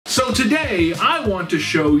So today, I want to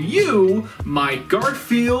show you my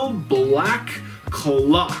Garfield black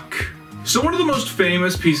clock. So one of the most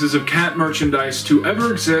famous pieces of cat merchandise to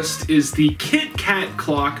ever exist is the Kit Kat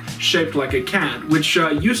clock shaped like a cat, which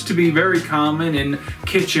used to be very common in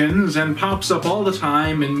kitchens and pops up all the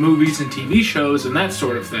time in movies and TV shows and that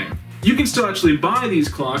sort of thing. You can still actually buy these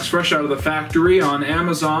clocks fresh out of the factory on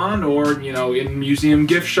Amazon or, in museum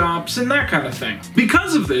gift shops and that kind of thing.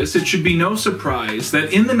 Because of this, it should be no surprise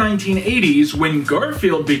that in the 1980s, when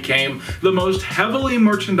Garfield became the most heavily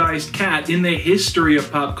merchandised cat in the history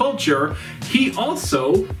of pop culture, he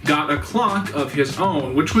also got a clock of his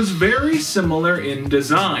own, which was very similar in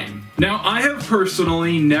design. Now, I have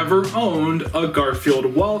personally never owned a Garfield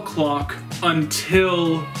wall clock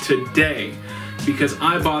until today, because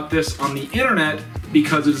I bought this on the internet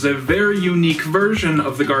because it is a very unique version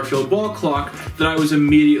of the Garfield wall clock that I was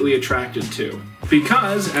immediately attracted to.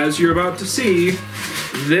 Because, as you're about to see,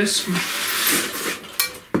 this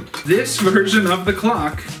version of the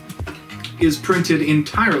clock is printed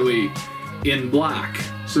entirely in black.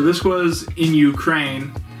 So this was in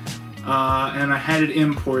Ukraine, and I had it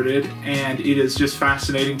imported, and it is just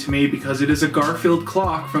fascinating to me because it is a Garfield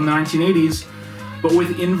clock from the 1980s, but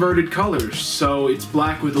with inverted colors, so it's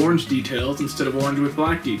black with orange details instead of orange with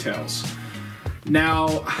black details.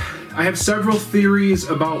 Now, I have several theories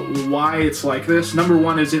about why it's like this. Number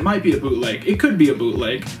one is it might be a bootleg. It could be a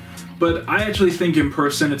bootleg, but I actually think in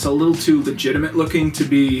person it's a little too legitimate looking to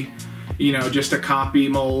be, just a copy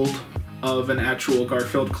mold of an actual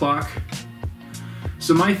Garfield clock.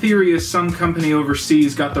 So my theory is some company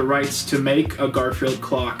overseas got the rights to make a Garfield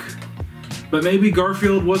clock, but maybe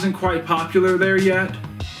Garfield wasn't quite popular there yet,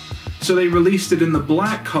 so they released it in the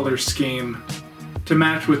black color scheme to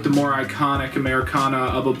match with the more iconic Americana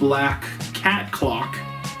of a black cat clock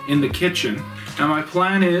in the kitchen. Now my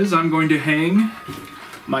plan is I'm going to hang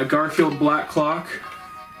my Garfield black clock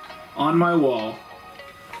on my wall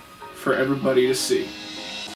for everybody to see.